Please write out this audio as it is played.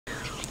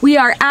We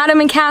are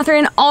Adam and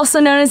Kathryn, also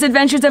known as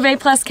Adventures of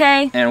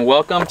A+K. And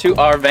welcome to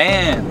our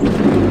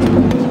van.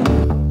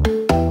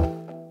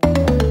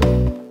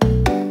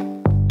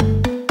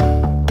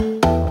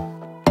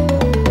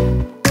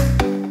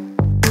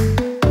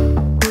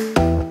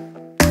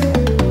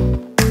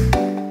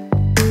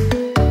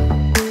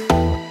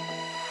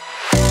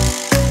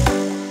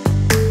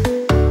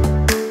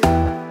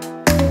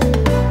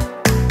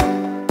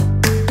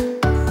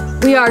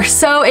 We are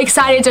so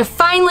excited to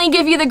finally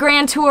give you the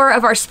grand tour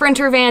of our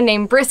Sprinter van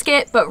named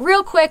Brisket, but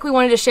real quick, we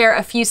wanted to share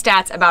a few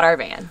stats about our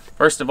van.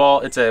 First of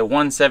all, it's a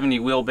 170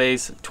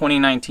 wheelbase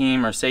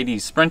 2019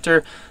 Mercedes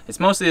Sprinter. It's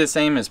mostly the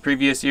same as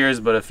previous years,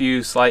 but a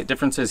few slight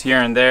differences here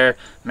and there,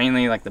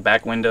 mainly like the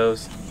back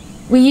windows.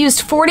 We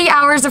used 40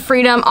 Hours of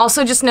Freedom,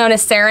 also just known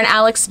as Sarah and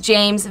Alex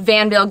James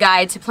Van Build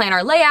Guide, to plan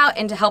our layout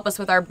and to help us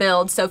with our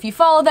build. So if you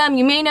follow them,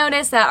 you may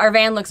notice that our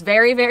van looks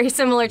very, very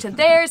similar to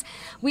theirs.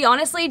 We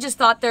honestly just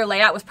thought their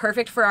layout was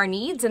perfect for our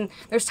needs, and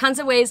there's tons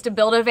of ways to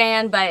build a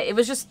van, but it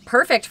was just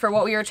perfect for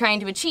what we were trying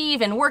to achieve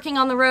and working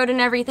on the road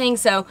and everything,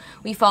 so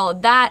we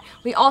followed that.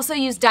 We also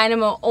used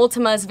Dynamo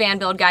Ultima's Van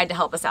Build Guide to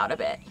help us out a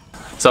bit.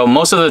 So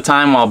most of the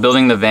time while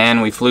building the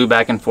van, we flew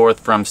back and forth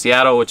from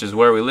Seattle, which is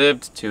where we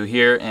lived, to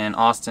here in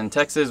Austin,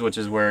 Texas, which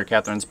is where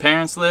Kathryn's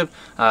parents live.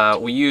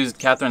 We used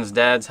Kathryn's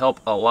dad's help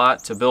a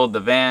lot to build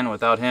the van.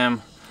 Without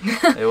him,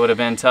 it would have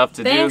been tough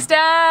to do. Thanks,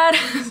 Dad!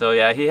 So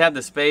yeah, he had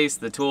the space,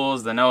 the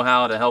tools, the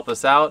know-how to help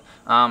us out.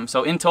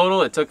 So in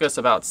total, it took us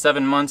about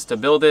 7 months to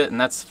build it,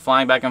 and that's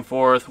flying back and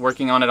forth,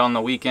 working on it on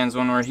the weekends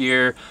when we're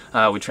here.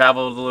 We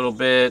traveled a little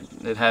bit.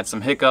 It had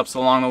some hiccups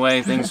along the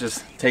way. Things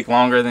just take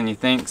longer than you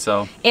think,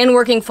 so. And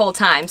working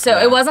full-time. So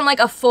yeah. It wasn't like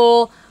a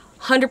full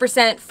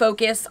 100%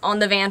 focus on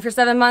the van for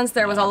 7 months.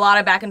 There was a lot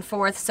of back and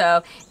forth,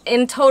 so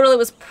in total it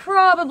was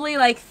probably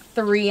like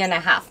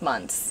 3.5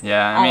 months.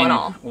 Yeah, I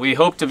mean, we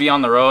hoped to be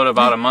on the road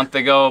about a month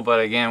ago, but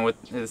again,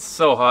 it's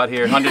so hot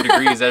here, 100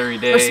 degrees every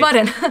day. We're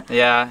sweating.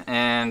 Yeah,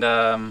 and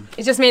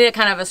it just made it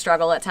kind of a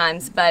struggle at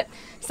times, but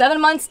 7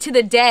 months to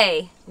the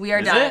day, we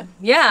are done. It?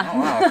 Yeah. Oh,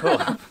 wow, cool.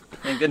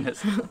 Thank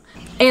goodness.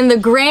 And the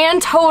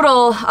grand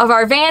total of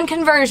our van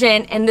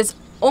conversion, and this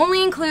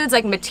only includes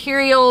like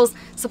materials,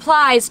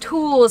 supplies,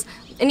 tools,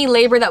 any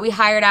labor that we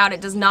hired out,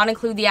 it does not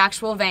include the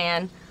actual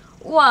van,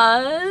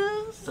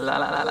 was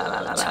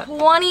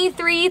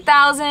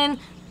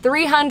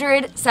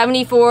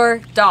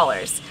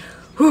 $23,374.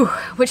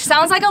 Which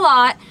sounds like a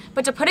lot,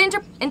 but to put it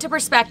into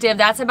perspective,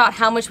 that's about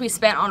how much we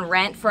spent on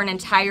rent for an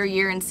entire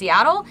year in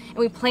Seattle, and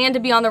we plan to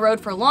be on the road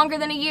for longer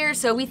than a year,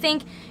 so we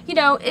think, you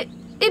know, it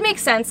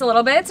makes sense a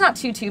little bit. It's not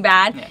too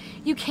bad. Yeah.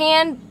 You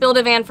can build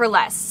a van for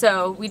less,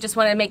 so we just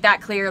want to make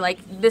that clear. Like,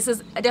 this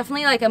is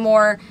definitely like a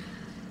more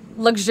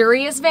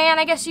luxurious van,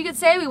 I guess you could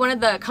say. We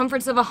wanted the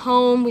comforts of a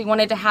home. We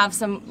wanted to have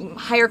some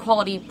higher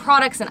quality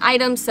products and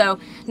items, so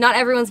not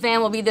everyone's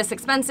van will be this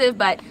expensive,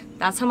 but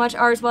that's how much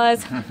ours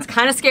was. It's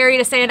kind of scary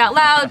to say it out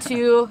loud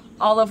to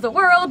all of the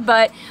world,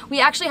 but we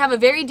actually have a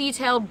very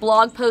detailed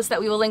blog post that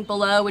we will link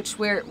below,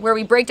 where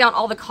we break down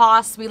all the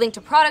costs. We link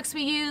to products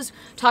we used,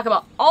 talk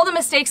about all the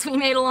mistakes we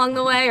made along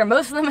the way, or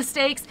most of the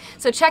mistakes.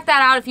 So check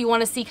that out if you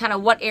want to see kind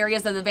of what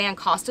areas of the van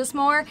cost us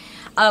more.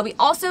 We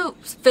also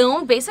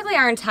filmed basically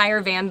our entire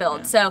van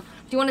build. So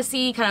if you want to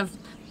see kind of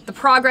the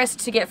progress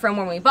to get from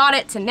when we bought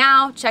it to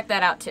now, check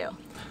that out too.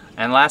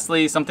 And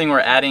lastly, something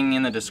we're adding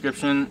in the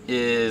description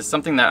is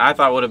something that I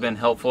thought would have been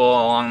helpful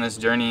along this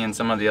journey and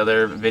some of the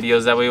other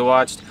videos that we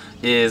watched,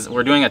 is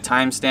we're doing a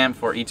timestamp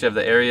for each of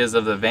the areas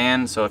of the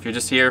van. So if you're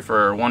just here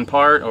for one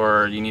part,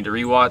 or you need to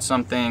rewatch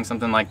something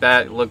like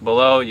that, look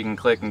below, you can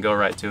click and go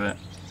right to it.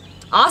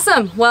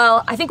 Awesome.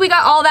 Well, I think we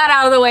got all that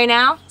out of the way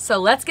now, so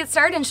let's get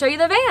started and show you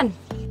the van.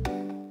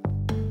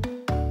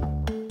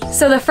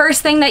 So the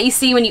first thing that you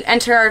see when you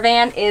enter our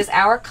van is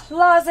our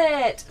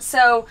closet.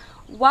 So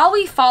while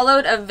we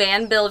followed a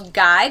van build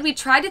guide, we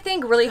tried to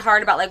think really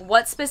hard about like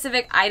what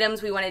specific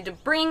items we wanted to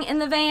bring in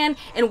the van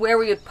and where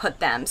we would put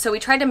them. So we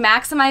tried to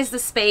maximize the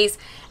space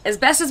as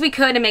best as we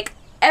could and make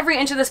every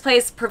inch of this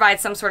place provide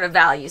some sort of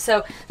value.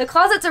 So the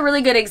closet's a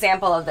really good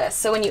example of this.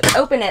 So when you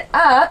open it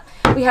up,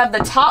 we have the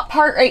top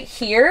part right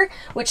here,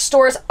 which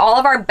stores all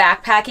of our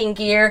backpacking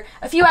gear,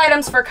 a few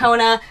items for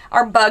Kona,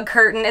 our bug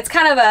curtain. It's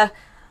kind of a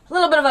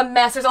little bit of a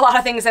mess. There's a lot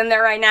of things in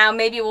there right now.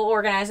 Maybe we'll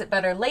organize it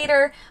better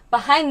later.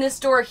 Behind this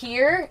door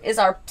here is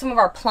some of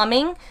our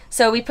plumbing.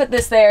 So we put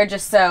this there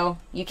just so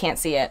you can't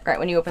see it right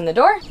when you open the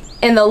door.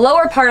 In the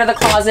lower part of the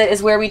closet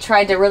is where we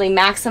tried to really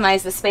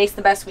maximize the space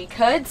the best we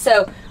could.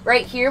 So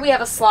right here we have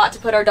a slot to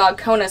put our dog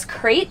Kona's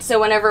crate. So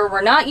whenever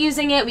we're not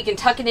using it, we can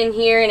tuck it in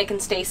here and it can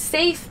stay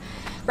safe.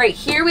 Right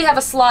here we have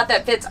a slot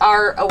that fits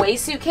our away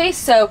suitcase.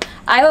 So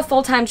I have a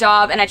full-time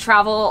job and I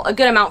travel a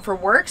good amount for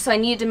work, so I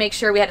needed to make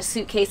sure we had a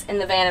suitcase in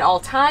the van at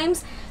all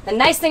times. The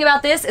nice thing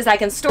about this is I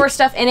can store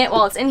stuff in it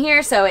while it's in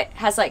here, so it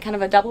has like kind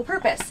of a double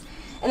purpose.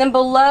 And then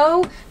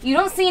below, you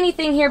don't see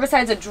anything here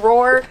besides a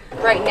drawer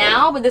right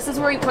now, but this is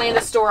where we plan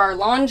to store our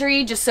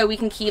laundry, just so we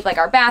can keep like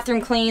our bathroom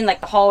clean,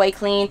 like the hallway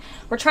clean.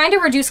 We're trying to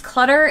reduce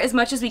clutter as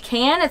much as we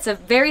can. It's a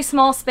very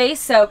small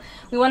space, so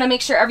we want to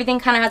make sure everything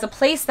kind of has a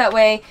place. That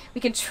way we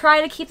can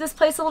try to keep this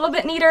place a little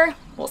bit neater.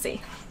 We'll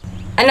see.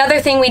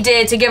 Another thing we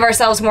did to give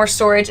ourselves more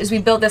storage is we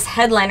built this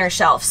headliner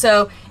shelf.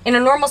 So in a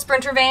normal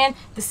Sprinter van,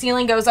 the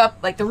ceiling goes up,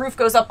 like the roof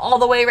goes up all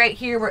the way right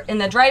here in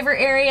the driver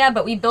area,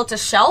 but we built a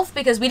shelf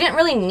because we didn't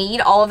really need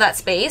all of that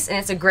space, and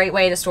it's a great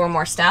way to store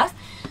more stuff.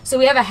 So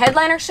we have a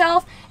headliner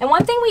shelf, and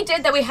one thing we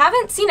did that we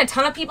haven't seen a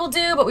ton of people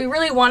do, but we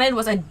really wanted,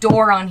 was a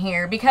door on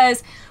here,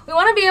 because we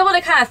want to be able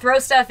to kind of throw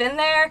stuff in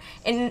there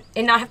and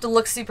not have to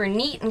look super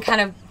neat and kind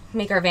of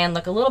make our van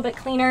look a little bit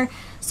cleaner.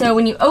 So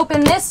when you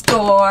open this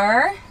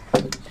door,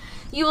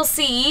 you will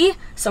see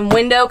some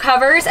window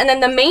covers, and then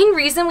the main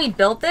reason we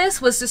built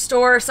this was to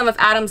store some of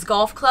Adam's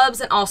golf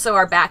clubs and also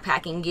our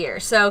backpacking gear.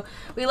 So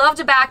we love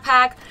to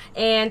backpack,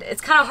 and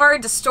it's kind of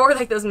hard to store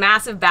like those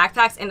massive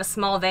backpacks in a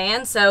small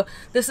van. So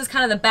this is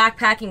kind of the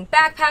backpacking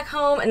backpack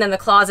home, and then the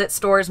closet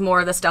stores more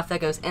of the stuff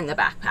that goes in the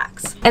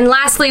backpacks. And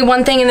lastly,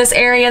 one thing in this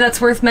area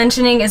that's worth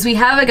mentioning is we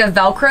have like a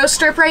Velcro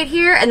strip right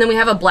here, and then we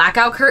have a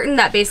blackout curtain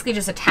that basically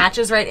just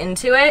attaches right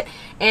into it.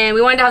 And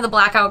we wanted to have the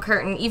blackout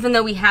curtain, even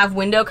though we have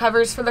window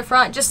covers for the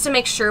front, just to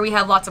make sure we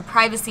have lots of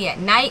privacy at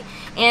night,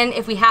 and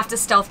if we have to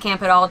stealth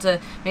camp at all, to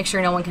make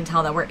sure no one can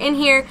tell that we're in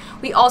here.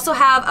 We also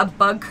have a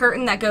bug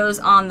curtain that goes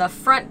on the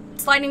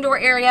front sliding door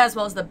area as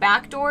well as the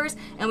back doors,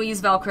 and we use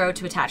Velcro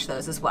to attach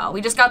those as well.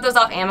 We just got those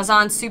off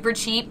Amazon, super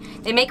cheap.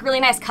 They make really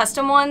nice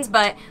custom ones,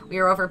 but we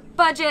were over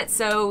budget,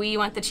 so we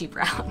went the cheap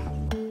route.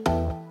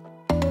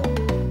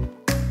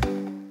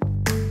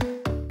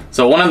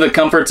 So one of the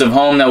comforts of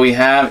home that we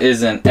have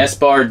is an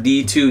S-Bar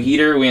D2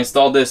 heater. We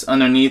installed this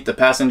underneath the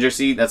passenger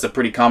seat. That's a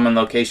pretty common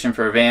location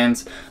for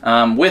vans.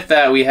 With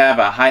that, we have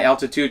a high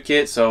altitude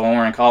kit. So when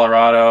we're in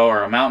Colorado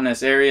or a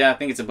mountainous area, I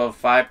think it's above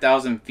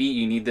 5,000 feet,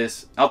 you need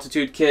this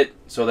altitude kit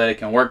so that it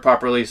can work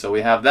properly. So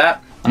we have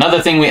that.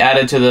 Another thing we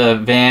added to the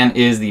van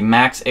is the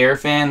Max Air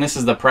fan. This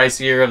is the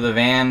pricier of the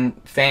van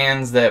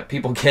fans that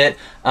people get,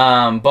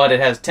 but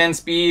it has 10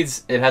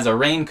 speeds. It has a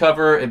rain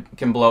cover. It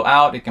can blow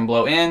out, it can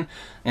blow in.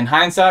 In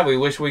hindsight, we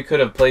wish we could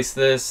have placed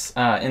this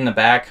in the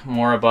back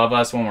more above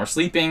us when we're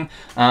sleeping,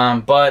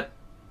 but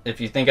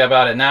if you think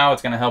about it now,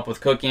 it's going to help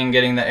with cooking,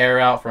 getting the air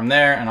out from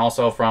there, and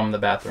also from the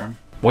bathroom.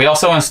 We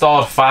also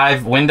installed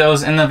 5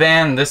 windows in the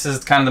van. This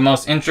is kind of the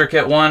most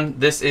intricate one.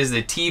 This is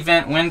the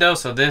T-vent window,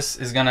 so this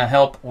is going to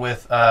help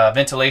with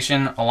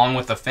ventilation along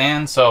with the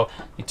fan. So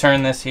you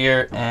turn this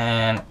here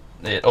and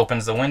it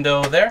opens the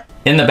window there.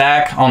 In the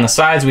back, on the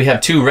sides, we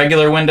have 2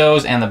 regular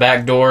windows, and the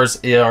back doors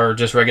are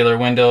just regular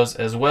windows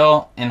as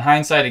well. In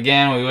hindsight,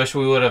 again, we wish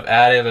we would have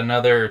added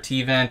another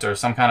T-vent or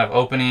some kind of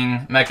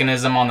opening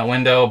mechanism on the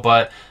window,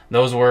 but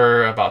those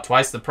were about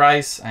twice the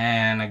price,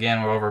 and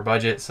again, we're over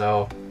budget,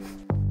 so.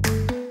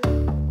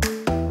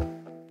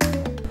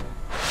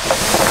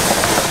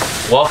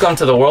 Welcome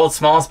to the world's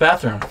smallest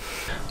bathroom.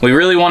 We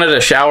really wanted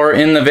a shower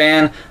in the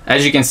van.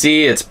 As you can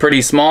see, it's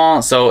pretty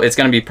small, so it's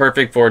gonna be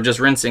perfect for just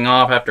rinsing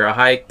off after a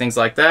hike, things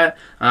like that.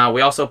 We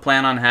also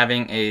plan on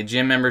having a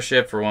gym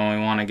membership for when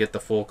we wanna get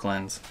the full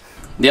cleanse.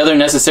 The other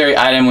necessary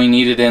item we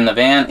needed in the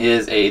van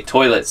is a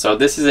toilet. So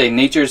this is a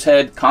Nature's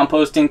Head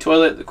composting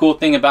toilet. The cool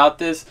thing about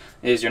this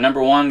is your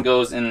number 1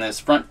 goes in this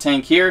front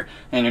tank here,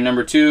 and your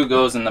number 2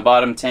 goes in the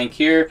bottom tank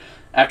here.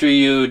 After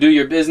you do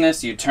your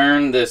business, you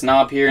turn this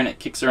knob here and it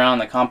kicks around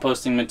the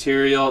composting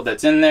material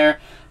that's in there.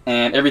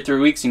 And every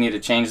 3 weeks you need to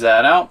change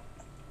that out.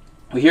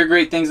 We hear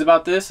great things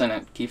about this, and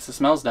it keeps the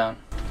smells down.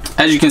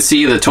 As you can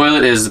see, the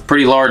toilet is a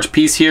pretty large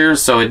piece here,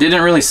 so it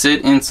didn't really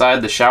sit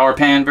inside the shower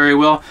pan very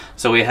well.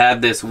 So we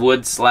had this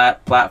wood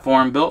slat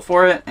platform built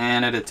for it,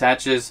 and it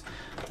attaches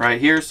right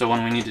here. So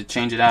when we need to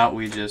change it out,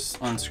 we just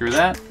unscrew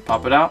that,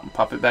 pop it out, and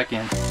pop it back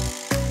in.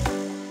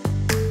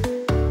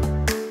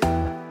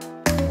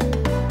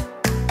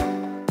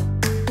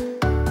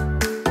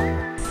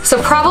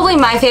 So probably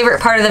my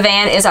favorite part of the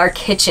van is our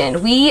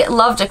kitchen. We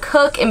love to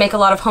cook and make a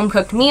lot of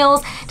home-cooked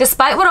meals.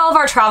 Despite what all of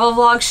our travel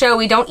vlogs show,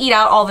 we don't eat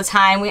out all the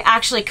time. We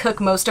actually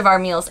cook most of our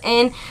meals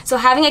in. So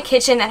having a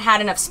kitchen that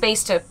had enough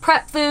space to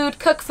prep food,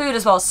 cook food,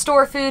 as well as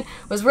store food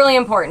was really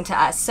important to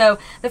us. So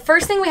the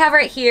first thing we have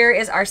right here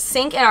is our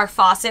sink and our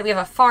faucet. We have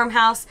a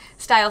farmhouse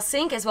style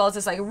sink as well as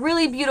this like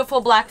really beautiful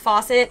black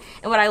faucet.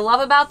 And what I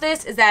love about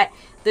this is that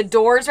the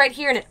door's right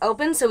here and it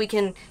opens so we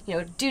can, you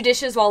know, do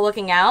dishes while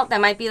looking out. That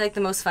might be like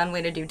the most fun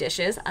way to do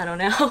dishes. I don't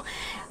know.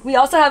 We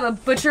also have a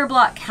butcher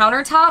block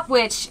countertop,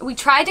 which we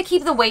tried to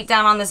keep the weight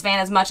down on this van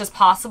as much as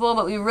possible,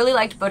 but we really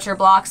liked butcher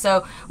block,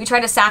 so we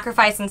tried to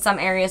sacrifice in some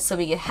areas so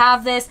we could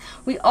have this.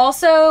 We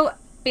also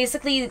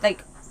basically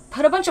like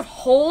put a bunch of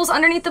holes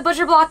underneath the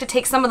butcher block to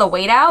take some of the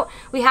weight out.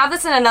 We have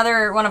this in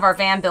another one of our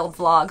van build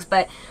vlogs,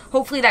 but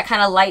hopefully that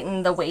kind of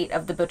lightened the weight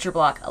of the butcher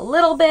block a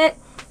little bit.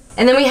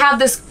 And then we have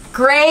this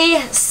gray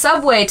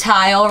subway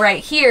tile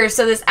right here.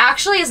 So this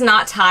actually is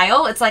not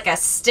tile, it's like a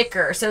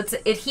sticker. So it's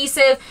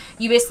adhesive.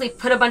 You basically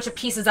put a bunch of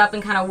pieces up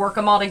and kind of work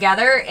them all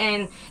together.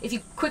 And if you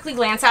quickly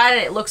glance at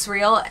it, it looks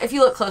real. If you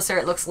look closer,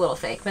 it looks a little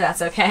fake, but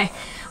that's okay.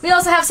 We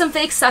also have some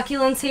fake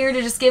succulents here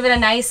to just give it a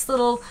nice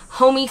little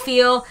homey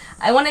feel.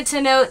 I wanted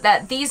to note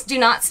that these do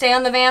not stay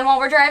on the van while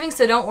we're driving,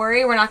 so don't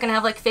worry, we're not gonna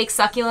have like fake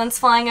succulents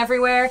flying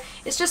everywhere.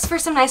 It's just for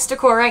some nice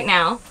decor right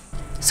now.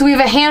 So we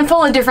have a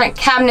handful of different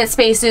cabinet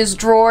spaces,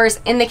 drawers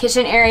in the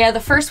kitchen area. The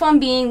first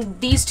one being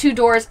these two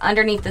doors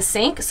underneath the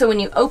sink. So when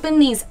you open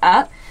these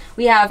up,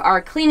 we have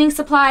our cleaning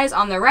supplies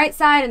on the right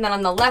side, and then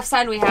on the left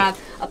side we have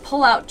a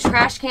pull-out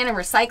trash can and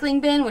recycling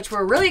bin, which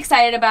we're really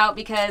excited about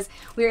because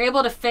we were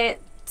able to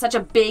fit such a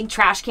big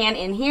trash can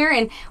in here,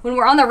 and when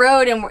we're on the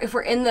road and if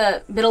we're in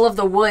the middle of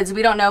the woods,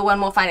 we don't know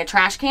when we'll find a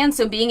trash can,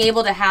 so being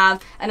able to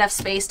have enough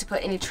space to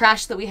put any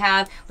trash that we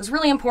have was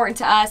really important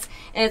to us.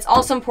 And it's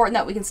also important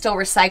that we can still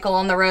recycle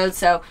on the road,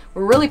 so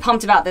we're really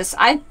pumped about this.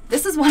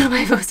 This is one of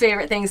my most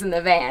favorite things in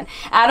the van.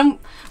 Adam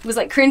was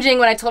like cringing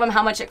when I told him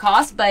how much it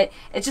cost, but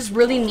it's just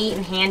really neat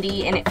and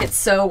handy, and it fits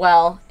so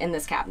well in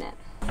this cabinet.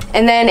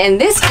 And then in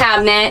this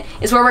cabinet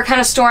is where we're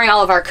kind of storing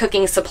all of our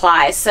cooking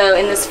supplies. So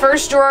in this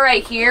first drawer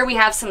right here, we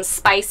have some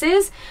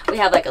spices. We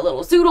have like a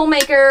little zoodle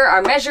maker,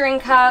 our measuring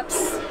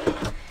cups.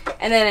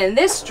 And then in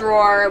this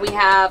drawer, we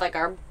have like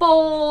our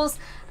bowls,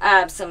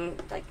 some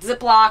like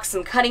Ziplocs,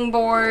 some cutting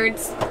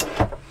boards.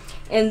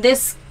 In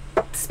this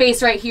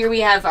space right here,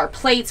 we have our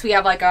plates. We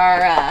have like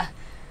our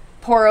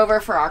pour over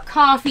for our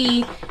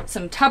coffee,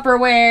 some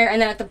Tupperware, and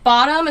then at the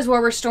bottom is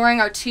where we're storing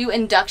our 2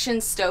 induction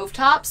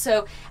stovetops.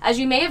 So as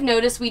you may have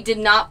noticed, we did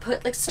not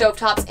put like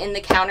stovetops in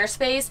the counter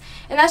space,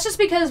 and that's just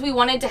because we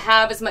wanted to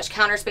have as much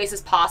counter space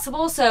as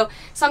possible. So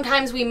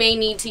sometimes we may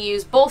need to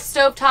use both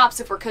stovetops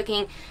if we're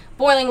cooking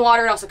boiling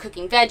water and also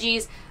cooking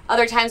veggies.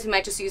 Other times we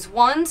might just use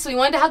one, so we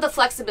wanted to have the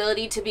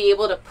flexibility to be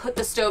able to put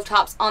the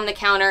stovetops on the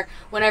counter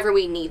whenever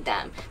we need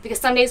them, because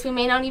some days we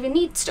may not even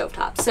need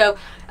stovetops. So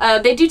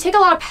they do take a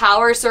lot of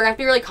power, so we're going to have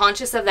to be really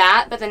conscious of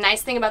that, but the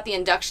nice thing about the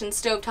induction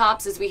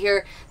stovetops is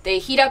they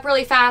heat up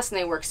really fast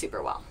and they work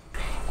super well.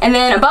 And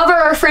then above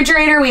our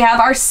refrigerator we have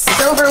our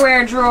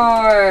silverware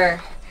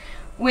drawer,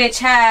 which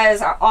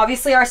has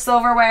obviously our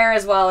silverware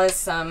as well as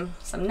some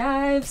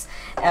knives,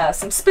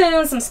 some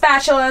spoons, some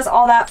spatulas,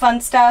 all that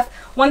fun stuff.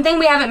 One thing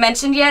we haven't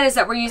mentioned yet is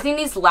that we're using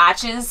these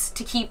latches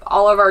to keep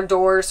all of our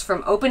doors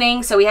from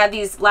opening. So we have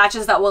these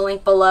latches that we'll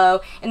link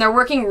below, and they're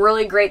working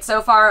really great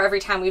so far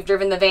every time we've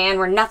driven the van,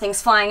 where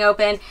nothing's flying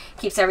open,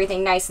 keeps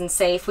everything nice and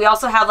safe. We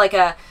also have like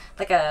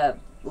a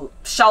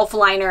shelf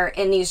liner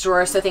in these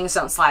drawers so things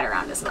don't slide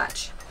around as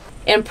much.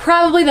 And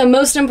probably the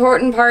most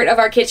important part of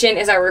our kitchen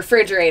is our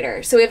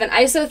refrigerator. So we have an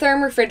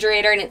isotherm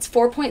refrigerator, and it's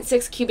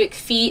 4.6 cubic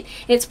feet.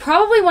 And it's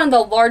probably one of the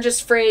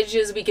largest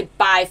fridges we could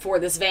buy for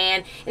this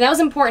van. And that was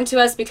important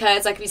to us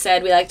because, like we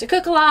said, we like to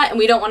cook a lot and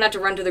we don't want to have to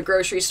run to the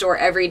grocery store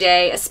every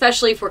day,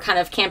 especially if we're kind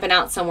of camping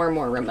out somewhere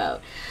more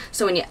remote.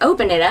 So when you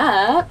open it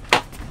up,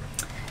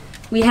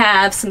 we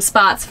have some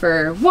spots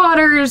for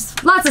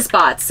waters, lots of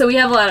spots. So we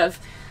have a lot of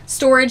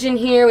storage in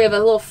here. We have a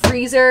little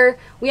freezer.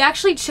 We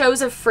actually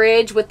chose a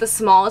fridge with the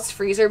smallest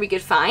freezer we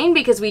could find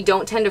because we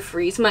don't tend to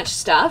freeze much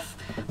stuff,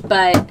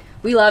 but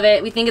we love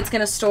it. We think it's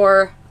gonna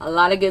store a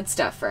lot of good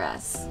stuff for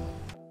us.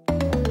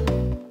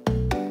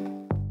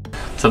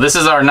 So this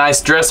is our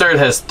nice dresser. It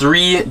has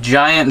 3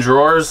 giant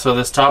drawers. So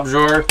this top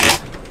drawer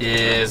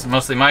is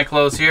mostly my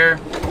clothes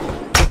here.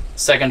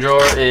 Second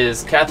drawer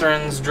is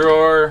Kathryn's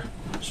drawer.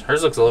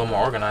 Hers looks a little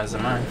more organized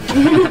than mine.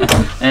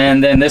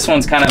 And then this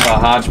one's kind of a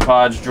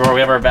hodgepodge drawer. We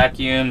have our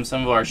vacuum,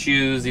 some of our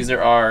shoes. These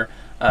are our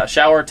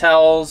shower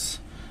towels,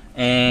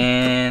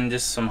 and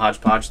just some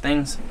hodgepodge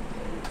things.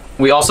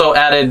 We also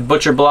added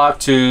butcher block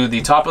to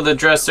the top of the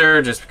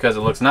dresser just because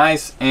it looks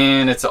nice,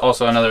 and it's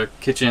also another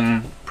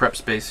kitchen prep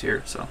space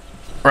here. So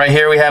right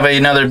here we have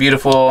another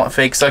beautiful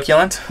fake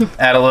succulent.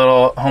 Add a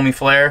little homey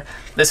flair.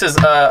 This is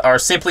our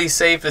Simply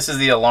Safe. This is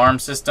the alarm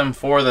system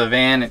for the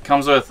van. It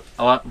comes with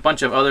a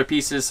bunch of other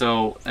pieces,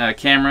 so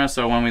camera,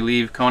 so when we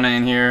leave Kona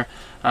in here,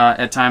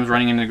 at times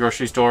running into the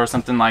grocery store or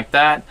something like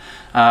that.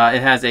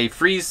 It has a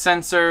freeze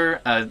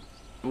sensor,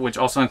 which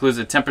also includes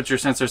a temperature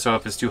sensor, so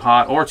if it's too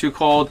hot or too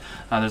cold.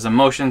 There's a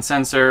motion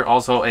sensor,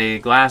 also a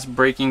glass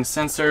breaking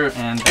sensor,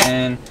 and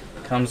then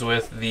comes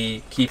with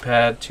the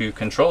keypad to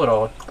control it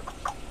all.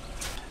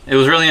 It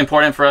was really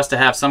important for us to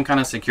have some kind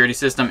of security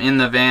system in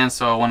the van,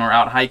 so when we're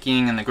out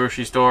hiking in the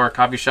grocery store,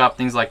 coffee shop,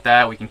 things like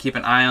that, we can keep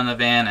an eye on the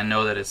van and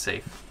know that it's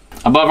safe.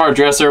 Above our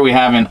dresser we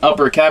have an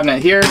upper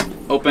cabinet here.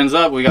 Opens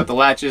up, we got the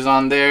latches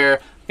on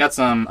there. Got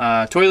some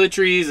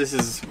toiletries. This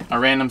is a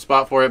random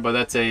spot for it, but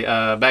that's a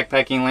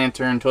backpacking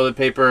lantern, toilet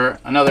paper.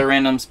 Another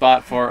random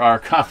spot for our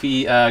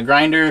coffee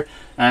grinder.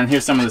 And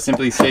here's some of the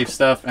Simply Safe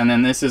stuff. And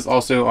then this is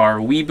also our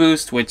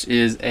WeBoost, which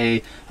is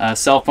a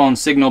cell phone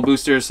signal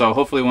booster. So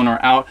hopefully when we're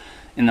out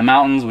in the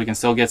mountains, we can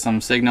still get some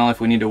signal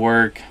if we need to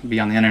work, be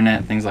on the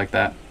internet, things like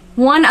that.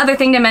 One other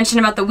thing to mention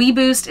about the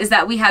WeBoost is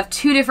that we have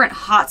 2 different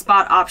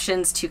hotspot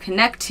options to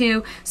connect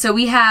to. So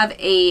we have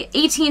a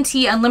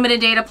AT&T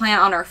unlimited data plan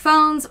on our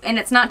phones, and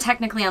it's not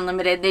technically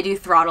unlimited, they do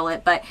throttle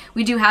it, but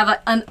we do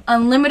have an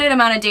unlimited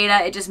amount of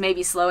data, it just may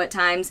be slow at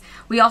times.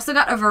 We also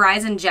got a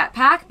Verizon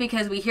Jetpack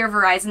because we hear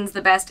Verizon's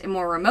the best in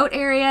more remote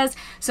areas.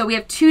 So we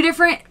have 2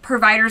 different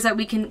providers that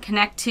we can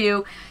connect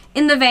to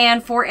in the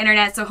van for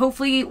internet, so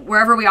hopefully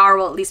wherever we are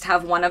we'll at least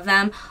have one of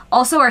them.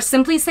 Also, our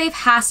SimpliSafe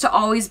has to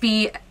always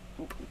be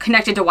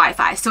connected to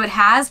Wi-Fi, so it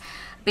has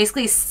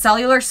basically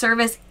cellular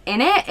service in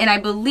it, and I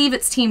believe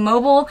it's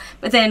T-Mobile,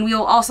 but then we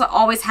will also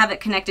always have it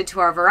connected to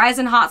our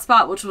Verizon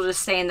hotspot, which will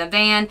just stay in the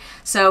van.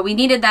 So we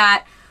needed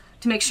that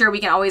to make sure we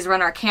can always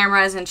run our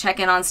cameras and check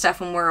in on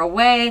stuff when we're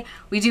away.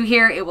 We do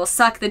hear it will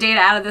suck the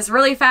data out of this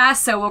really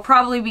fast, so we'll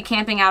probably be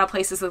camping out of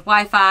places with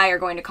Wi-Fi or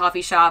going to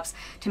coffee shops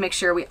to make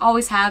sure we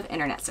always have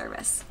internet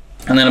service.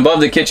 And then above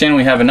the kitchen,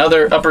 we have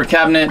another upper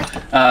cabinet.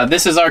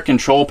 This is our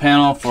control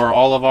panel for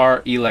all of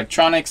our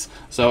electronics.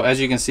 So as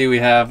you can see, we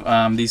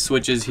have these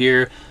switches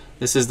here.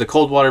 This is the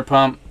cold water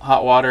pump,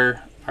 hot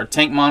water, our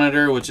tank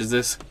monitor, which is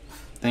this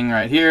thing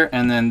right here.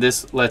 And then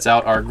this lets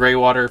out our gray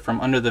water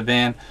from under the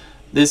van.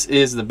 This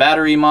is the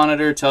battery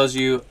monitor, tells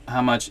you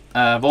how much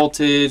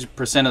voltage,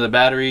 percent of the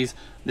batteries.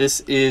 This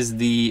is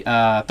the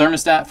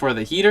thermostat for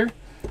the heater.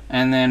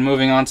 And then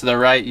moving on to the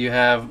right, you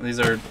have,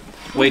 these are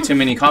way too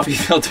many coffee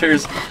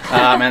filters,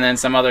 and then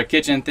some other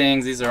kitchen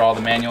things. These are all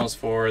the manuals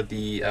for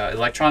the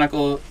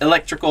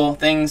electrical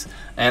things.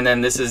 And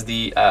then this is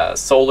the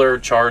solar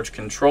charge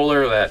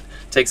controller that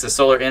takes the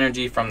solar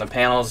energy from the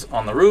panels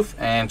on the roof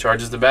and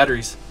charges the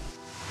batteries.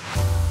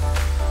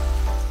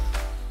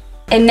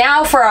 And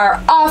now for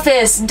our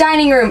office,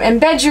 dining room,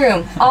 and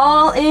bedroom,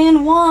 all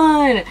in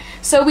one.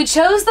 So we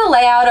chose the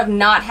layout of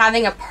not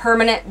having a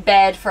permanent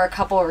bed for a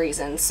couple of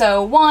reasons.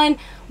 So one,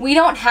 we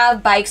don't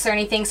have bikes or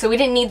anything, so we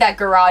didn't need that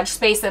garage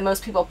space that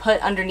most people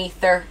put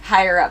underneath their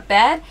higher up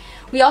bed.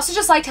 We also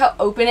just liked how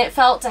open it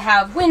felt to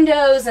have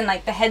windows and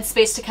like the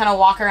headspace to kind of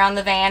walk around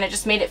the van. It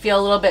just made it feel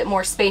a little bit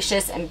more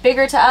spacious and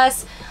bigger to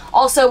us.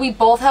 Also, we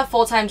both have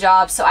full-time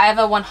jobs, so I have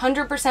a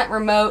 100%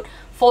 remote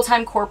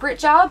full-time corporate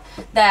job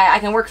that I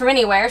can work from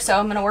anywhere, so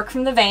I'm gonna work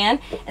from the van.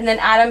 And then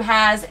Adam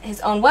has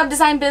his own web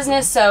design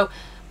business, so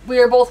we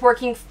are both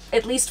working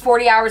at least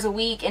 40 hours a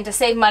week, and to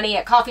save money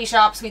at coffee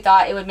shops, we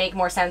thought it would make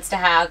more sense to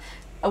have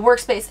a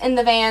workspace in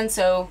the van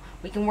so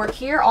we can work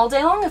here all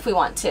day long if we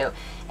want to.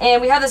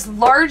 And we have this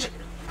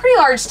pretty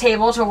large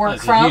table to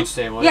work from. It's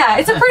a huge table. Yeah,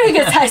 it's a pretty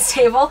good sized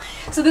table.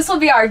 So this will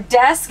be our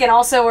desk and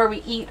also where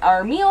we eat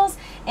our meals.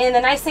 And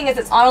the nice thing is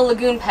it's on a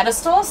lagoon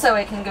pedestal, so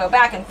it can go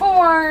back and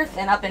forth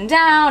and up and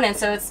down, and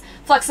so it's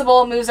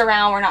flexible, moves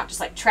around. We're not just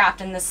like trapped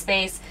in this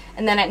space.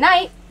 And then at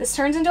night, this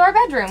turns into our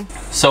bedroom.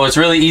 So it's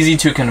really easy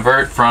to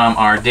convert from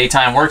our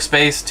daytime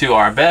workspace to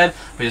our bed.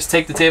 We just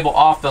take the table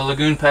off the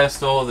lagoon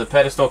pedestal. The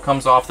pedestal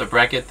comes off the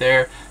bracket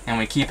there, and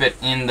we keep it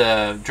in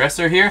the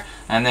dresser here.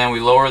 And then we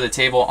lower the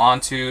table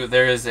onto,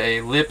 there is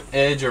a lip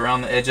edge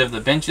around the edge of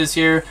the benches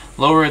here.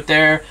 Lower it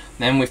there.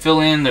 Then we fill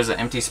in, there's an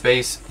empty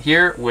space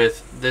here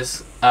with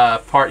this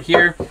part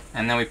here.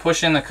 And then we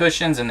push in the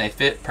cushions and they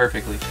fit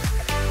perfectly.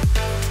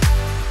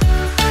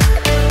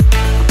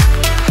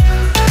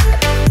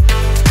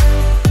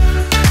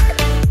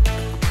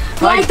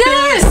 Like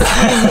this!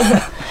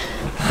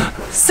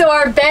 So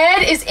our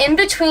bed is in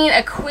between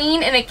a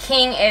queen and a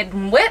king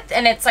in width,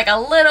 and it's like a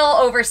little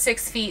over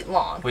 6 feet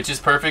long. Which is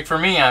perfect for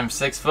me. I'm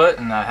 6 foot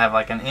and I have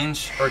like an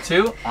inch or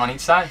two on each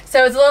side.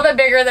 So it's a little bit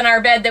bigger than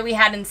our bed that we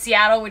had in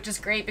Seattle, which is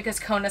great because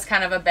Kona's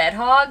kind of a bed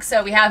hog,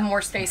 so we have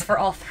more space for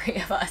all 3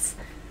 of us.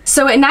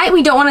 So at night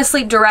we don't want to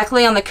sleep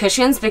directly on the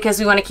cushions because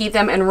we want to keep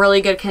them in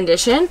really good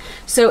condition.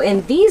 So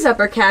in these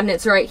upper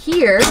cabinets right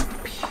here,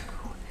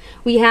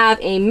 we have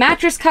a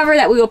mattress cover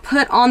that we will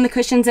put on the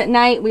cushions at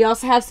night. We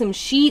also have some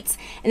sheets,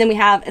 and then we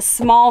have a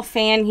small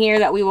fan here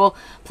that we will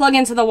plug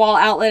into the wall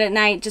outlet at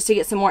night just to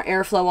get some more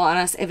airflow on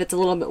us if it's a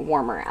little bit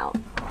warmer out.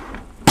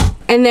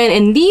 And then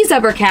in these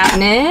upper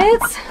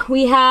cabinets,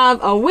 we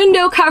have a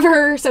window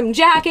cover, some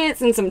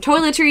jackets, and some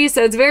toiletries,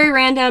 so it's very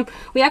random.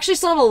 We actually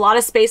still have a lot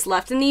of space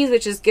left in these,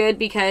 which is good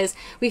because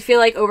we feel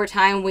like over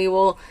time we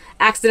will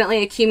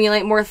accidentally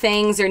accumulate more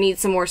things or need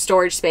some more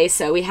storage space,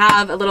 so we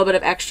have a little bit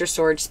of extra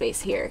storage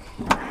space here.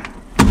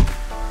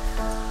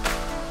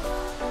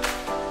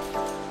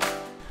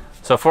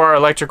 So for our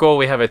electrical,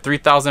 we have a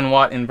 3,000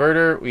 watt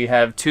inverter. We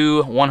have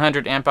 2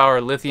 100 amp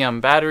hour lithium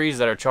batteries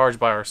that are charged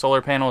by our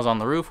solar panels on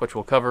the roof, which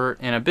we'll cover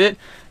in a bit.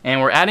 And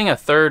we're adding a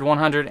third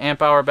 100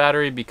 amp hour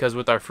battery because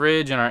with our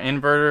fridge and our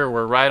inverter,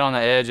 we're right on the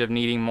edge of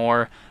needing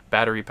more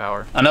battery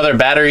power. Another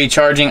battery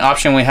charging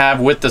option we have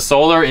with the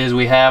solar is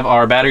we have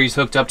our batteries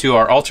hooked up to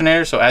our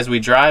alternator, so as we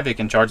drive, it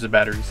can charge the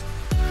batteries.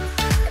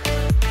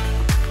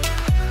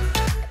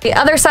 The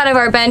other side of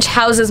our bench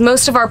houses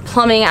most of our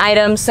plumbing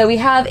items. So we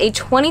have a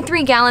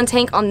 23-gallon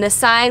tank on this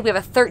side. We have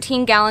a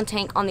 13-gallon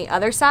tank on the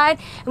other side.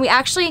 And we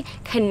actually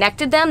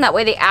connected them. That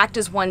way they act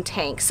as one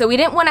tank. So we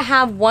didn't want to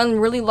have one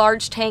really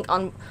large tank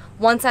on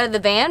one side of the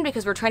van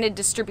because we're trying to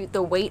distribute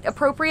the weight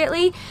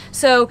appropriately.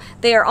 So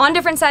they are on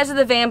different sides of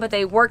the van, but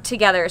they work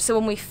together. So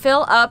when we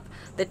fill up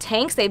the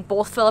tanks, they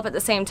both fill up at the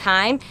same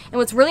time. And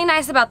what's really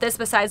nice about this,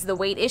 besides the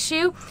weight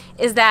issue,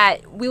 is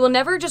that we will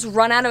never just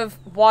run out of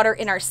water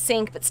in our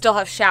sink but still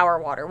have shower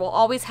water. We'll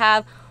always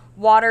have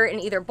water in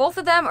either both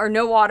of them or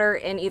no water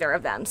in either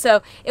of them.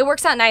 So it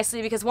works out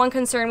nicely, because one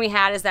concern we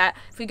had is that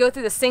if we go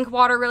through the sink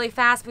water really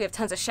fast, we have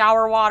tons of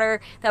shower water,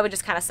 that would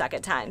just kind of suck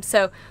at times.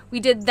 So we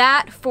did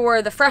that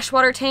for the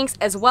freshwater tanks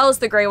as well as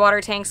the gray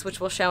water tanks, which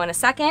we'll show in a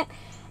second.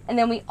 And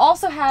then we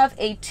also have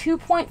a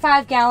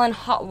 2.5 gallon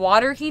hot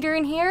water heater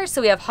in here.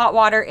 So we have hot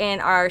water in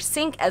our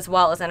sink as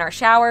well as in our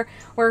shower.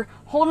 We're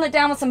holding it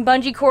down with some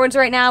bungee cords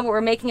right now, but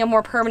we're making a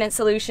more permanent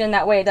solution.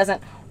 That way it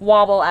doesn't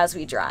wobble as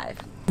we drive.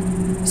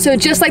 So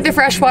just like the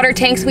freshwater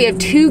tanks, we have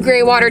 2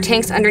 gray water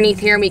tanks underneath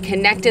here, and we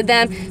connected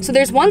them. So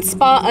there's one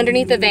spot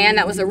underneath the van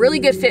that was a really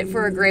good fit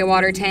for a gray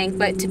water tank,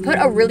 but to put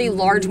a really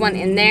large one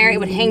in there, it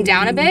would hang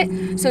down a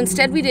bit. So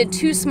instead we did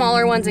 2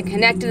 smaller ones and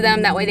connected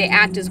them. That way they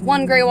act as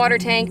one gray water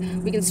tank.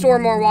 We can store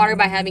more water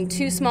by having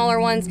 2 smaller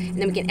ones, and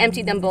then we can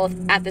empty them both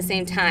at the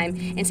same time.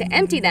 And to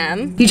empty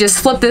them, you just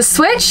flip this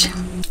switch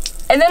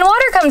and then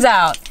water comes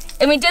out.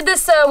 And we did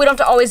this so we don't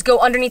have to always go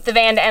underneath the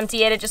van to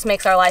empty it. It just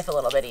makes our life a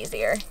little bit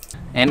easier.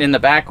 And in the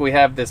back we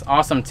have this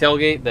awesome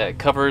tailgate that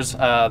covers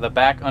the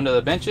back under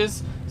the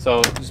benches.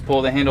 So just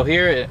pull the handle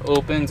here, it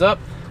opens up,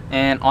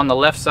 and on the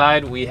left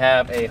side we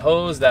have a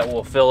hose that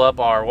will fill up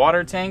our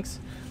water tanks.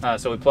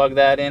 So we plug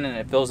that in and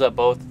it fills up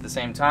both at the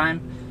same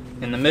time.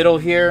 In the middle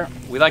here,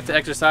 we like to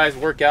exercise,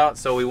 work out,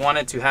 so we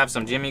wanted to have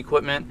some gym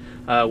equipment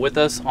with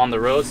us on the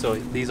road. So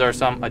these are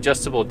some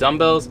adjustable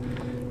dumbbells.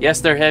 Yes,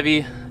 they're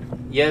heavy.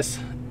 Yes,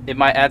 it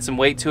might add some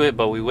weight to it,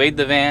 but we weighed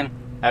the van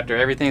after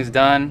everything's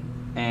done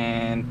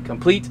and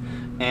complete,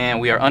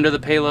 and we are under the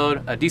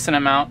payload a decent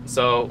amount,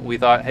 so we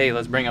thought, hey,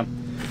 let's bring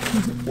them.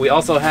 We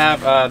also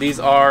have these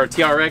are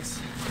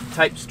TRX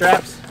type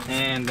straps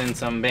and then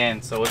some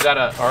bands, so we've got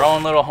our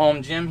own little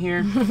home gym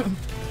here.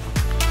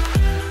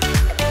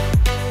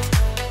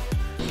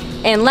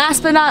 And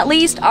last but not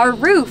least, our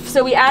roof.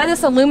 So we added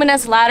this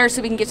aluminous ladder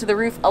so we can get to the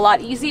roof a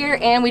lot easier,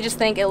 and we just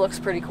think it looks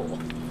pretty cool.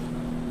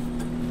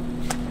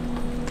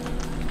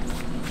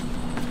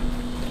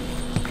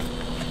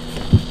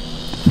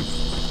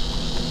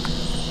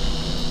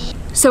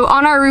 So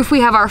on our roof we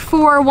have our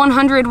 4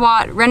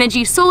 100-watt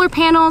Renogy solar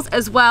panels,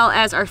 as well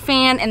as our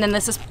fan, and then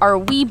this is our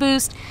Wii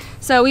Boost.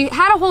 So we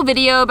had a whole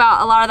video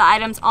about a lot of the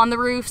items on the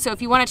roof, so if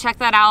you want to check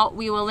that out,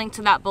 we will link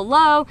to that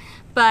below.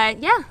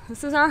 But yeah,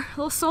 this is our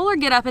little solar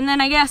get up, and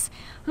then I guess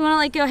if we want to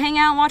like go hang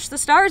out and watch the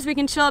stars, we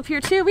can chill up here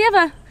too. We have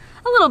a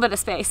little bit of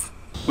space.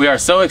 We are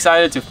so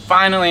excited to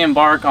finally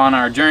embark on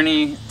our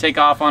journey, take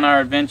off on our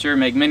adventure,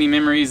 make many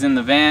memories in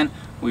the van.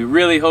 We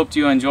really hoped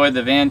you enjoyed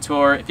the van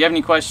tour. If you have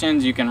any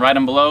questions, you can write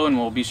them below and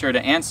we'll be sure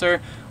to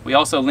answer. We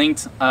also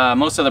linked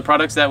most of the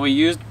products that we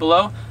used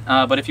below,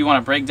 but if you want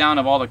a breakdown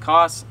of all the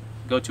costs,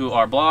 go to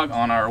our blog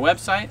on our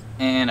website.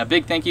 And a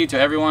big thank you to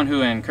everyone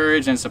who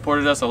encouraged and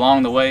supported us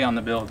along the way on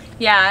the build.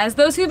 Yeah, as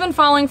those who've been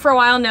following for a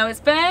while know,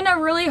 it's been a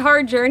really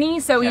hard journey,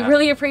 so we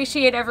really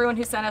appreciate everyone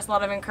who sent us a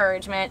lot of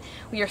encouragement.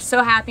 We are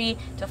so happy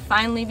to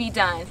finally be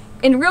done.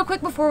 And real quick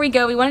before we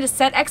go, we wanted to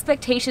set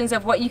expectations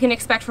of what you can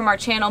expect from our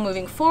channel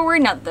moving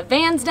forward now that the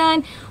van's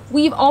done.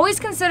 We've always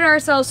considered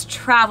ourselves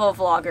travel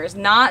vloggers,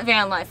 not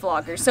van life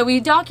vloggers. So we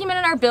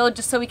documented our build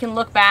just so we can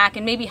look back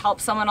and maybe help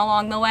someone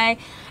along the way.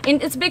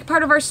 And it's a big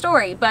part of our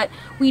story, but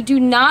we do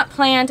not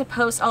plan to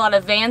post a lot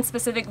of van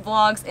specific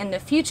vlogs in the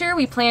future.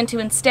 We plan to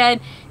instead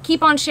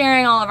keep on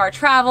sharing all of our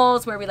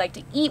travels, where we like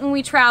to eat when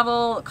we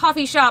travel,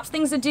 coffee shops,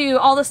 things to do,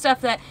 all the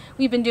stuff that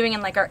we've been doing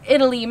in like our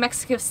Italy,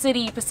 Mexico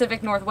City,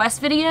 Pacific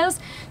Northwest videos.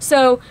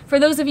 So for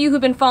those of you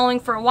who've been following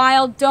for a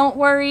while, don't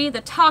worry,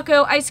 the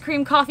taco, ice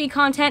cream, coffee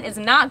content is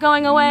not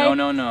going away. No,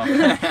 no,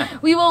 no.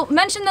 We will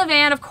mention the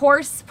van, of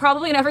course,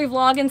 probably in every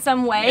vlog in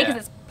some way, because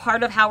it's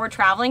part of how we're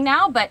traveling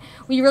now, but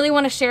we really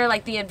want to share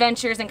like the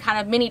adventures and kind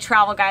of mini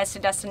travel guides to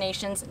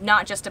destinations,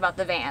 not just about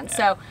the van.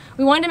 So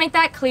we wanted to make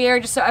that clear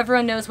just so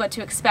everyone knows what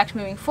to expect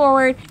moving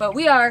forward, but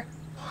we are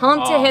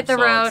pumped to hit the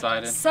road.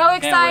 Excited. So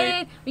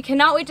excited. We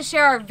cannot wait to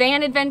share our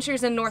van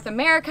adventures in North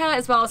America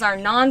as well as our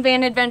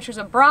non-van adventures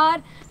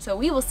abroad. So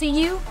we will see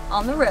you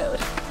on the road.